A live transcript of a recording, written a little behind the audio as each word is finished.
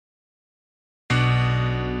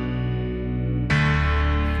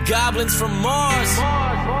Goblins from Mars,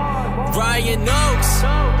 Ryan Oaks.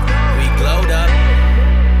 We glowed up.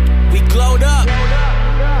 We glowed up.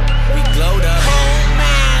 We glowed up. Oh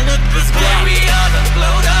man, look this way. We all done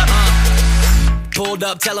glowed up. Pulled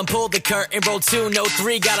up, tell 'em pull the curtain. Roll 2, no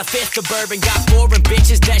 3, got a 5th of bourbon. Got 4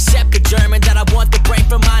 bitches that shepherd German. That I want the brain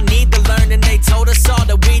from, I need the learn. And they told us all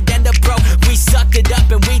that we'd end up broke. We sucked it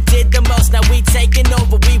up and we did the most. Now we taking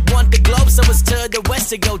over, we want the globe. So it's to the west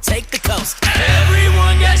to go take the coast.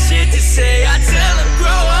 Everyone got shit to say, I tell them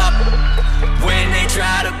grow up. When they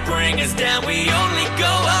try to bring us down, we only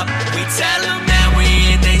go up. We tell them that we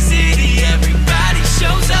in they city, everybody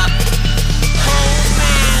shows up. Oh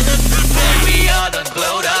man, boy, we all done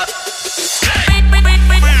glowed up.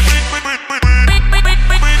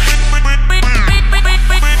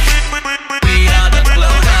 We all done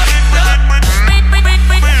glowed up.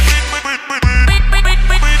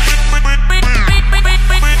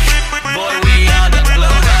 Boy, we all done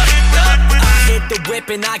glowed up. I hit the whip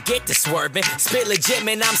and I get to swerving. Spit legit,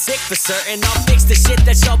 man, I'm sick for certain. I'll fix the shit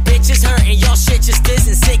that y'all bitches hurting. Y'all shit just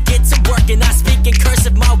isn't sick, get to work. And I speak in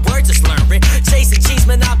cursive, my words are slurring. Chasing cheese,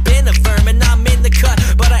 man, I've been a vermin. I'm in the cut,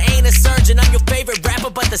 but I ain't a surgeon. I'm your favorite rapper,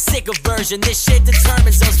 but the sicker version. This shit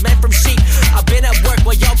determines those men from sheep. I've been at work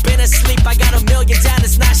while y'all been asleep. I got $1 million down,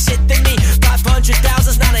 it's not shit to me.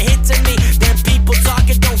 500,000's not a hit to me. Them people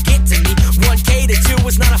talking don't get to me. 1K to 2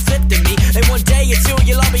 is not a flip to me. And one day or two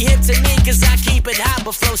you'll all be hip to me. Cause I keep it hot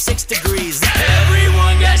but flow 6 degrees.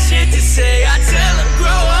 Everyone got shit to say, I tell them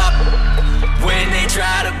grow up. When they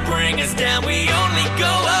try to bring us down, we only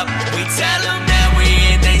go up. We tell them that we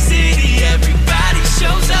in they city, everybody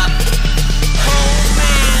shows up. Oh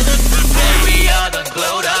man, boy, we all done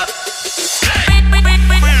glowed up.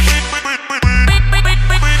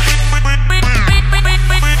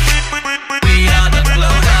 We all done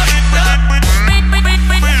glowed up.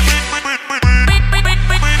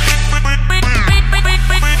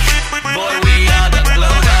 Boy, we all done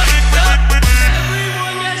glowed up.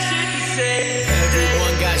 Everyone got shit to say.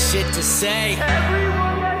 Everyone got shit to say.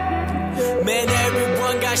 Man,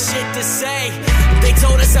 everyone got shit to say. They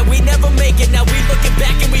told us that we never make it. Now we looking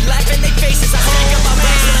back and we laugh in their faces. I hang up my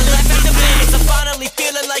bags and I laugh at the minutes. I'm finally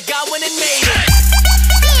feeling like